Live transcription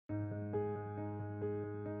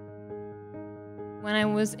When I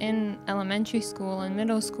was in elementary school and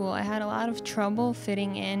middle school, I had a lot of trouble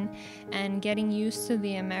fitting in and getting used to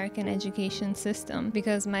the American education system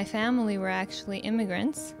because my family were actually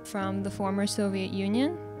immigrants from the former Soviet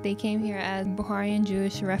Union. They came here as Bukharian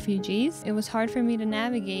Jewish refugees. It was hard for me to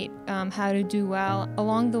navigate how to do well.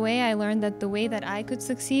 Along the way, I learned that the way that I could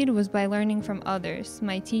succeed was by learning from others,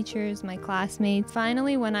 my teachers, my classmates.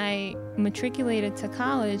 Finally, when I matriculated to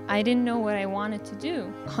college, I didn't know what I wanted to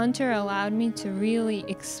do. Hunter allowed me to really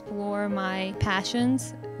explore my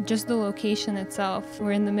passions. Just the location itself.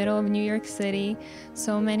 We're in the middle of New York City,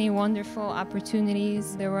 so many wonderful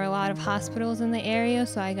opportunities. There were a lot of hospitals in the area,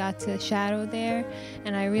 so I got to shadow there,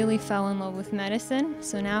 and I really fell in love with medicine.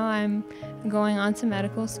 So now I'm going on to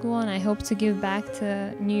medical school, and I hope to give back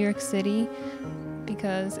to New York City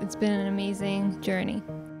because it's been an amazing journey.